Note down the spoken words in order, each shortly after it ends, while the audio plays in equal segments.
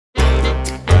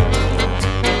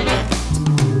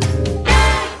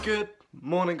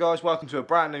Morning guys, welcome to a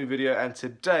brand new video, and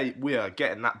today we are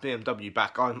getting that BMW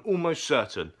back. I'm almost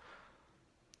certain.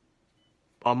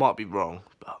 I might be wrong,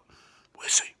 but we'll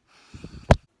see.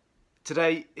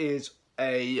 Today is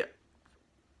a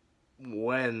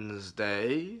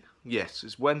Wednesday. Yes,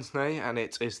 it's Wednesday and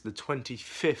it is the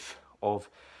 25th of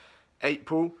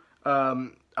April.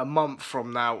 A month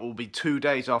from now will be 2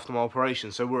 days after my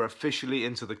operation, so we're officially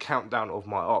into the countdown of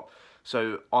my op.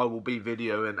 So I will be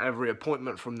videoing every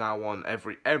appointment from now on,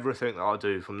 everything that I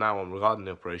do from now on regarding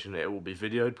the operation. It will be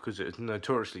videoed because it's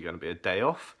notoriously going to be a day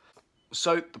off.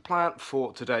 So the plan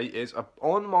for today is,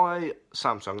 on my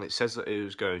Samsung it says that it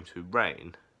was going to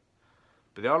rain,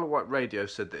 but the Isle of Wight radio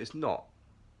said that it's not.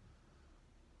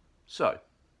 So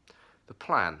the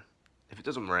plan, if it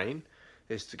doesn't rain,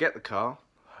 is to get the car,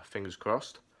 fingers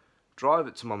crossed, drive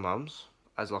it to my mum's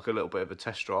as like a little bit of a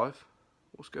test drive.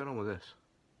 What's going on with this?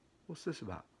 What's this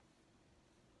about?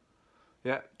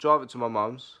 Yeah, drive it to my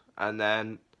mum's and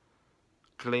then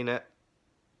clean it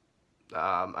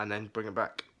and then bring it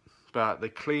back. But the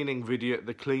cleaning video,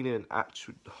 the cleaning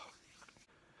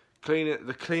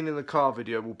the car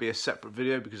video will be a separate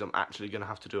video because I'm actually going to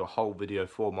have to do a whole video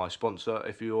for my sponsor.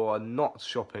 If you are not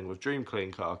shopping with Dream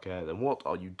Clean Car Care, then what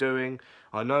are you doing?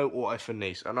 I know Auto for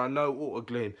Nice and I know Auto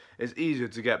Gleam is easier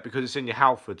to get because it's in your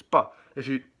Halfords, but if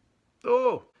you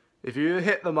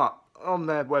hit them up on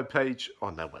their webpage,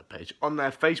 on their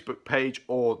Facebook page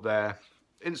or their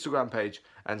Instagram page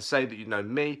and say that you know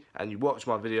me and you watch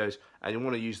my videos and you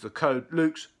want to use the code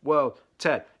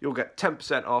LukesWorld10, you'll get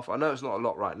 10% off. I know it's not a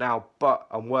lot right now, but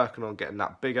I'm working on getting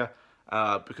that bigger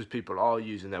because people are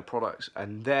using their products,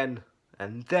 and then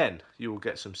you will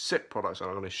get some sick products,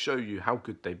 and I'm going to show you how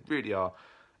good they really are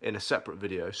in a separate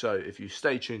video. So if you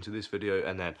stay tuned to this video,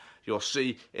 and then you'll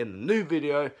see in the new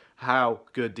video how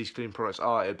good these clean products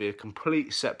are. It'll be a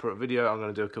complete separate video. I'm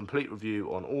going to do a complete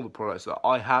review on all the products that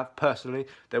I have personally.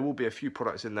 There will be a few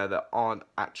products in there that aren't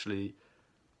actually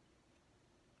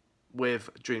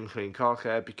with Dream Clean Car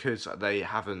Care because they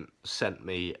haven't sent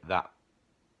me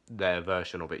their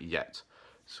version of it yet.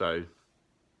 So,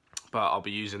 but I'll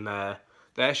be using their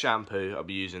shampoo. I'll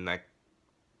be using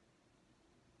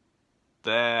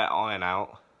their iron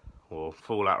out or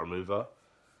fallout remover.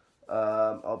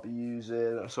 I'll be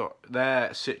using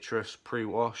their citrus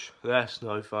pre-wash, their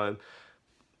snow foam.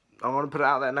 I'm going to put it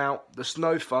out there now. The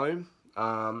snow foam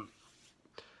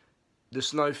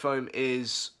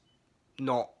is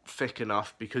not thick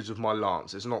enough because of my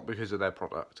lance. It's not because of their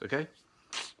product, okay?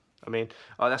 I mean,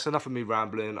 that's enough of me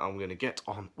rambling. I'm going to get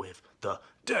on with the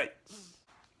day.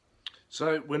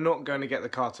 So we're not going to get the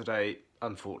car today,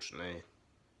 unfortunately.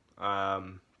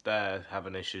 They're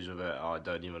having issues with it. I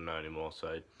don't even know anymore,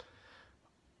 so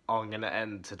I'm going to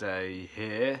end today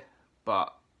here,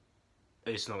 but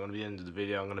it's not going to be the end of the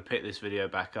video. I'm going to pick this video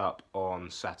back up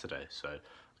on Saturday, so I'll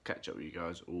catch up with you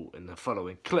guys all in the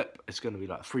following clip. It's going to be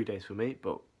like 3 days for me,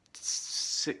 but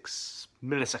 6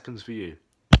 milliseconds for you.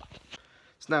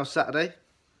 It's now Saturday.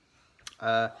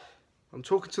 I'm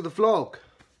talking to the vlog.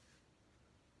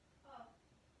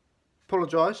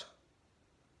 Apologise.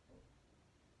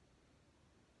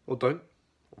 Or don't.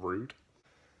 Rude.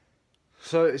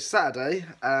 So it's Saturday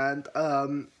and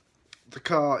the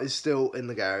car is still in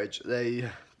the garage.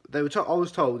 I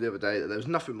was told the other day that there was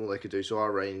nothing more they could do, so I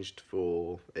arranged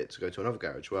for it to go to another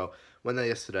garage. Well, went there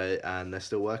yesterday and they're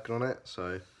still working on it,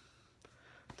 so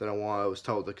don't know why I was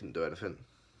told they couldn't do anything.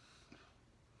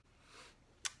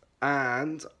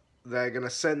 And they're gonna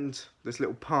send this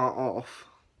little part off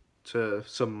to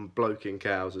some bloke in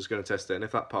Cows that's gonna test it, and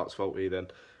if that part's faulty, then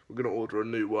we're going to order a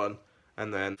new one,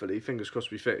 and then fingers crossed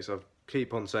be fixed. I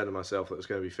keep on saying to myself that it's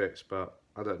going to be fixed, but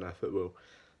I don't know if it will.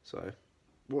 So,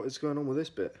 what is going on with this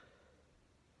bit?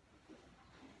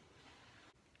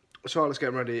 So let's get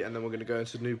them ready, and then we're going to go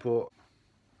into Newport.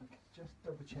 Just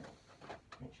double check.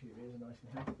 Make sure your ears are nice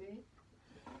and healthy.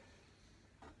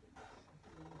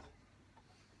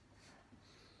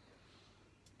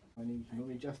 I need you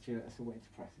to adjust here. That's the way to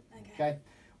press it. Okay.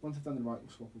 Once I've done the right,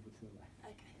 we'll swap over to the left.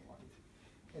 Okay.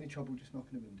 Any trouble, just knock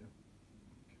on the window.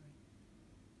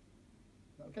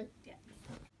 Okay? Yeah.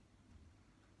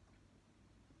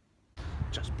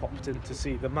 Just popped in to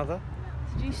see the mother.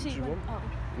 Did you see when? Oh.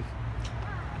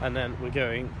 And then we're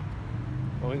going.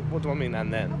 What do I mean?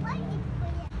 And then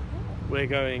we're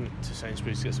going to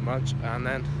Sainsbury's to get some lunch, and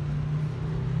then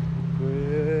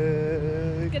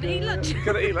we're gonna eat lunch.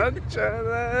 Gonna eat lunch, and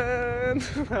then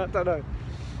I don't know.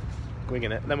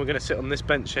 Winging it. Then we're gonna sit on this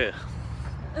bench here.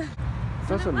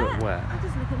 Doesn't look wet. It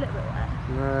does look a little bit wet.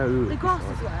 No. The grass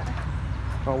is wet.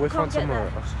 Oh, we'll find somewhere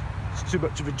else. It's too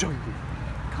much of a jungle.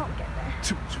 Can't get there.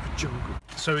 Too much of a jungle.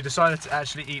 So we decided to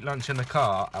actually eat lunch in the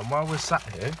car, and while we're sat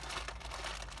here...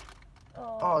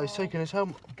 Oh, he's taking his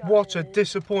helmet. What a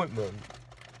disappointment.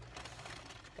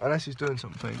 Unless he's doing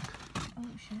something. Oh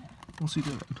shit. What's he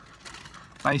doing?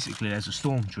 Basically, there's a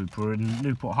stormtrooper in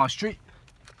Newport High Street.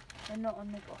 They're not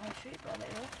on Newport High Street, but they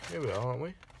will. Here we are, aren't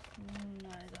we? No,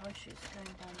 the High Street's going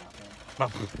down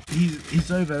that way. He's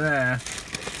over there.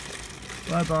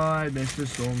 Bye-bye, Mr.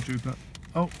 Stormtrooper.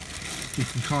 Oh, you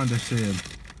can kind of see him.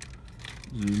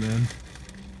 Zoom in.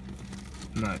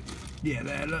 No. Yeah,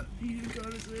 there, look. You can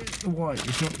kind of see it. The white,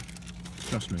 it's not...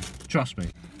 Trust me. Trust me.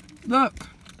 Look!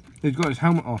 He's got his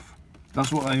helmet off.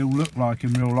 That's what they all look like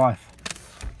in real life.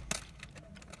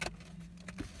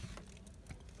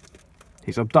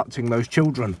 He's abducting those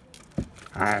children.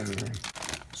 And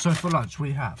so for lunch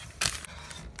we have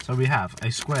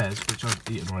a squares, which I've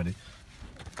eaten already.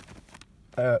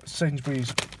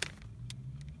 Sainsbury's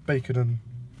bacon and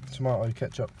tomato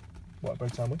ketchup white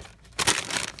bread sandwich.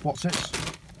 What's it?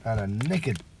 And a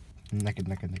naked.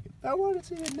 I want to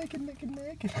see a naked.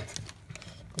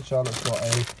 And Charlotte's got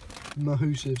a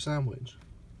mahusive sandwich.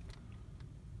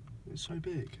 It's so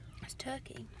big. It's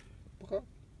turkey. Okay.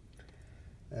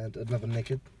 And another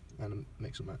naked and a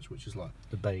mix and match, which is like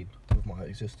the bane of my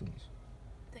existence.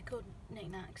 They're called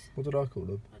knickknacks. What did I call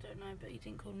them? I don't know, but you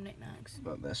didn't call them knickknacks.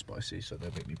 But they're spicy, so they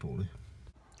make me poorly.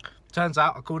 Turns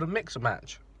out I called them mix and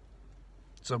match.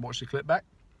 So watch the clip back.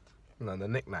 No, they're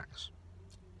knickknacks.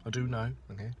 I do know,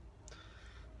 okay.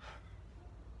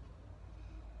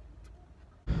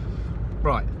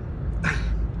 Right.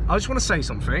 I just want to say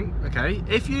something, okay?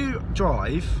 If you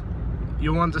drive,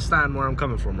 you'll understand where I'm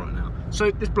coming from right now.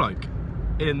 So this bloke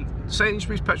in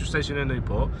Sainsbury's petrol station in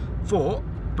Newport thought,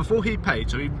 before he paid,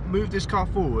 so he moved his car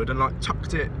forward and like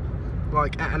tucked it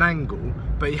like at an angle,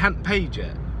 but he hadn't paid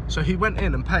yet. So he went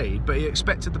in and paid, but he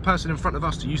expected the person in front of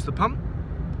us to use the pump.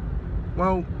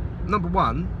 Well, number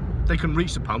one, they couldn't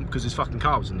reach the pump because his fucking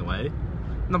car was in the way.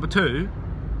 Number two,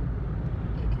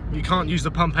 you can't use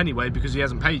the pump anyway because he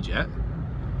hasn't paid yet.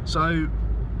 So,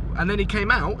 and then he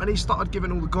came out and he started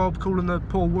giving all the gob, calling the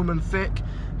poor woman thick.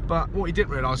 But what he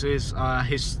didn't realise is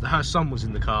her son was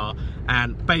in the car,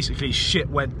 and basically shit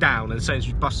went down in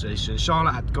Sainsbury's bus station.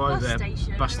 Charlotte had to go over there.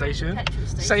 Bus station?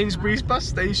 Sainsbury's bus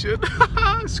station.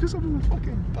 It's because I'm all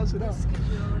fucking buzzing up.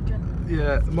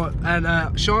 Yeah,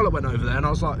 and Charlotte went over there, and I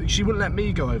was like, she wouldn't let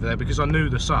me go over there because I knew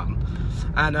the son.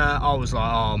 And I was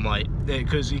like, oh mate,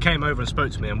 because he came over and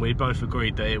spoke to me, and we both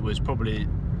agreed that it was probably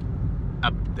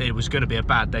it was going to be a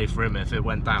bad day for him if it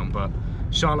went down. But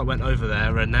Charlotte went over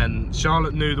there, and then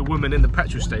Charlotte knew the woman in the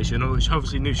petrol station, which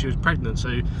obviously knew she was pregnant,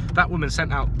 so that woman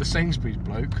sent out the Sainsbury's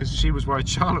bloke because she was worried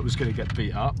Charlotte was going to get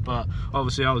beat up. But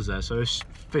obviously I was there, so if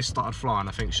fists started flying,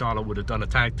 I think Charlotte would have done a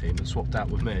tag team and swapped out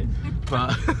with me.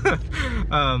 But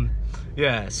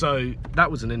yeah, so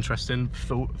that was an interesting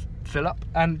fill up.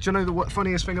 And do you know the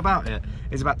funniest thing about it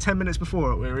is, about 10 minutes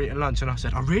before we were eating lunch, and I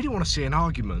said, I really want to see an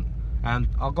argument, and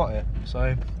I got it.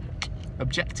 So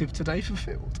objective today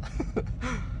fulfilled.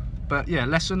 But yeah,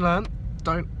 lesson learned.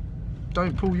 Don't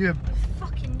pull your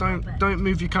don't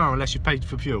move your car unless you've paid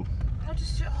for fuel. I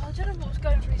don't know what was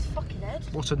going through his fucking head.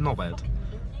 What a knobhead.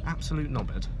 Absolute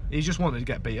knobhead. He just wanted to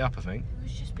get beat up, I think. He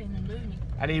was just being a loony.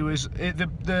 And he was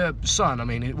the son, I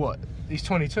mean, what, he's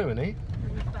 22, isn't he?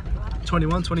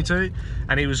 21, 22,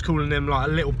 and he was calling him like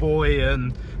a little boy,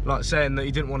 and like saying that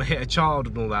he didn't want to hit a child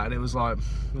and all that, and it was like,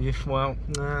 yeah, well,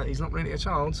 nah, he's not really a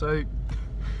child, so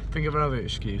think of another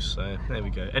excuse. So there we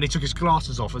go. And he took his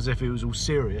glasses off as if he was all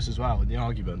serious as well in the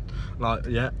argument. Like,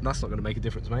 yeah, that's not going to make a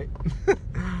difference, mate.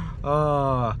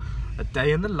 Ah, a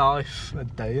day in the life, a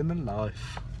day in the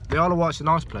life. The Isle of Wight's a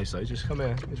nice place though, just come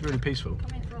here, it's really peaceful.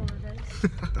 Come here for holidays.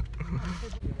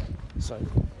 So,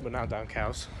 we're now down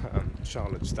Cows.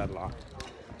 Charlotte just had like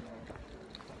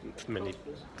mini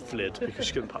flid because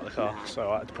she couldn't park the car,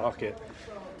 so I had to park it.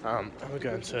 And we're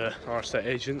going to our estate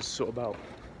agents, sort of about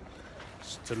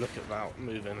to look about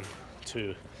moving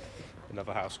to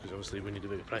another house, because obviously we need a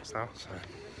bigger place now. So,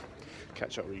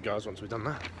 catch up with you guys once we've done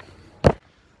that.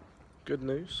 Good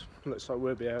news, looks like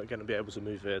we're going to be able to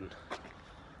move in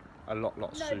a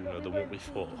lot sooner than what we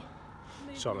thought.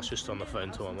 Charlotte's just on the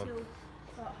phone to her mum.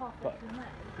 But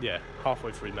yeah,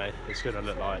 halfway through May, it's going to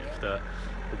look like that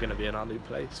we're going to be in our new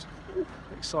place. Ooh,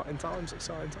 exciting times,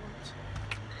 exciting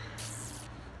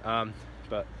times.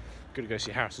 But going to go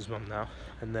see Harris's mum now,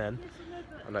 and then,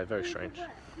 I know, very strange.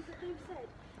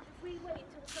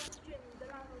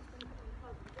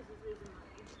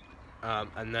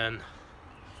 And then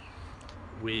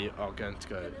we are going to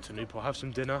go to Newport, have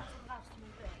some dinner,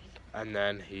 and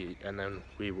then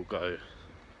we will go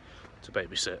to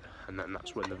babysit, and then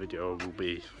that's when the video will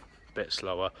be a bit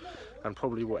slower, and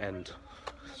probably will end.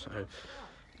 So,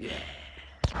 yeah.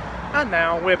 And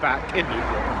now we're back in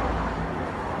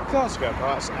Newport. Glasgow,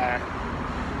 right?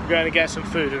 We're going to get some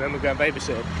food and then we're going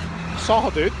babysitting. So,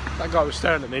 dude, that guy was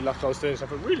staring at me like I was doing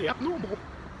something really abnormal.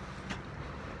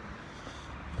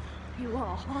 You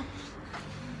are.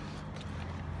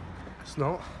 It's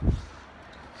not.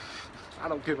 I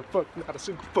don't give a fuck, not a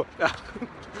single fuck.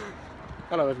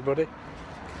 Hello, everybody.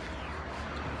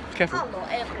 Careful. Hello,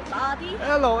 everybody.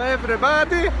 Hello,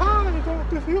 everybody. Hi,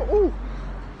 oh.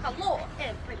 Hello,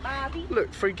 everybody.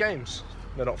 Look, free games.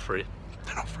 They're not free.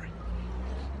 They're not free.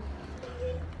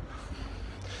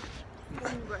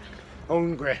 Hungry.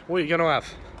 Hungry. What are you going to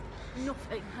have?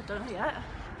 Nothing. I don't know yet.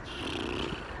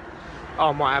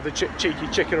 I might have a cheeky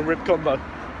chicken and rib combo.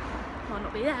 Might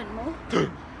not be there anymore.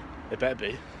 It better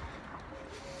be.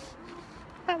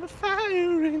 Have a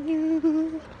fire in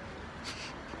you.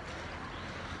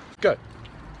 Go.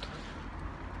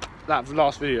 That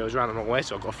last video was around the wrong way,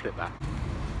 so I've got to flip that.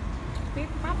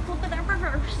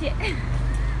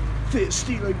 Fit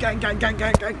Steelo, gang, gang, gang,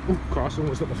 gang, gang. Oh, Christ, I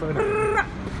almost got my phone out.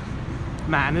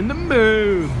 Man in the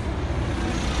moon.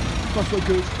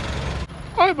 Busway.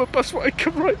 I'm a busway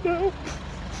right now.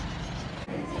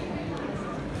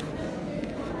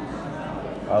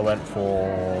 I went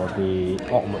for the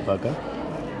ultimate burger.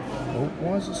 Oh,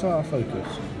 why is it so out of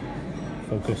focus?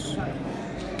 Focus.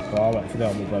 Well, I went for the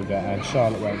ultimate burger and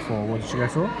Charlotte went for, what did she go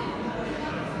for?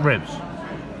 Ribs.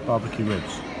 Barbecue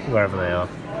ribs. Wherever they are.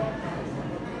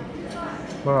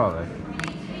 Where are they?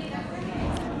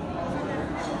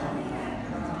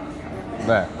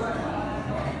 There.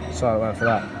 Charlotte went for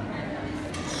that.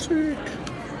 Sick.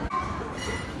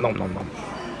 Nom nom nom.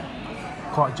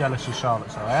 Quite jealous of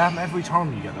Charlotte's though. I am every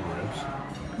time you get the ribs.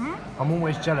 Hmm? I'm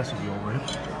always jealous of your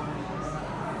ribs.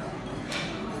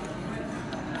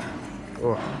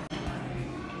 Oh.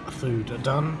 Food are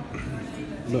done.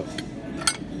 Look.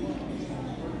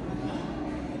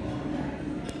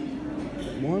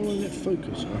 Why won't it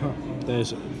focus?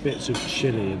 There's bits of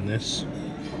chilli in this.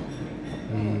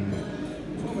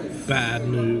 Bad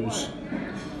news.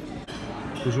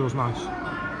 Was yours nice?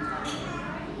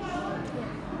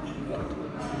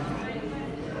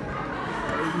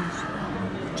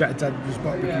 Jack Daniels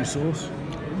barbecue sauce.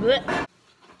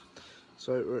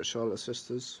 So we're at Charlotte's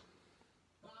sister's.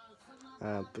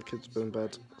 The kids have been in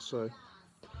bed, so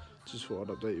just thought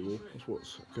I'd update you all with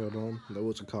what's going on. There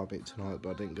was a car meet tonight, but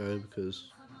I didn't go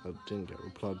because I didn't get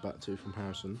replied back to from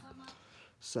Harrison,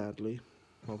 sadly.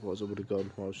 Otherwise I would have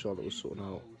gone while Charlotte was sorting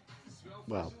out.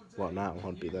 Well now,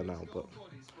 I'd be there now, but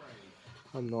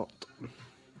I'm not.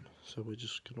 So we're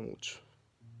just gonna watch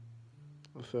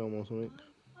a film or something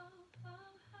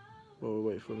while we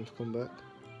wait for him to come back.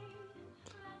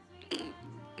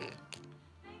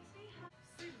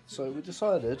 So we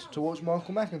decided to watch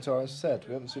Michael McIntyre instead.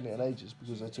 We haven't seen it in ages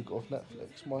because they took it off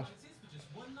Netflix.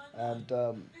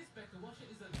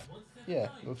 Yeah,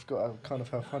 we've forgot kind of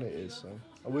how funny it is. So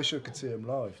I wish I could see him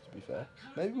live, to be fair.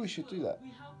 Maybe we should do that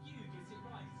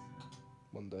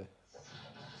one day.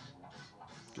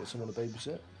 Get someone to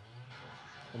babysit.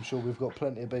 I'm sure we've got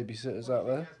plenty of babysitters out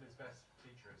there.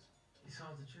 It's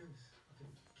hard to choose.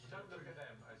 Don't look at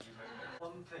them as you make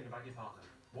one thing about your partner.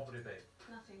 What would it be?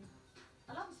 Nothing.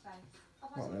 I love space.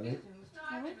 I've Not had really. No,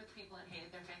 I've been with people and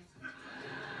hated their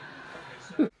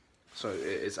faces. So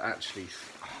it is actually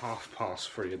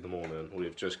 3:30 in the morning.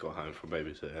 We've just got home from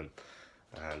babysitting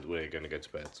and we're going to go to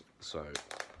bed. So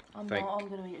I'm going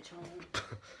to eat a child.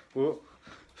 well,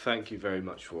 thank you very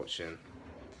much for watching.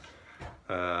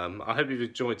 I hope you've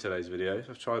enjoyed today's video.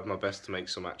 I've tried my best to make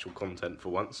some actual content for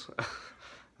once.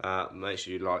 Make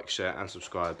sure you like, share and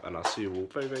subscribe, and I'll see you all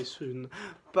very, very soon.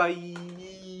 Bye.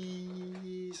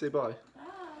 Say bye.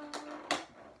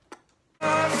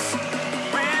 Remember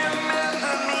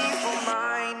me, for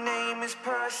my name is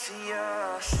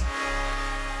Perseus.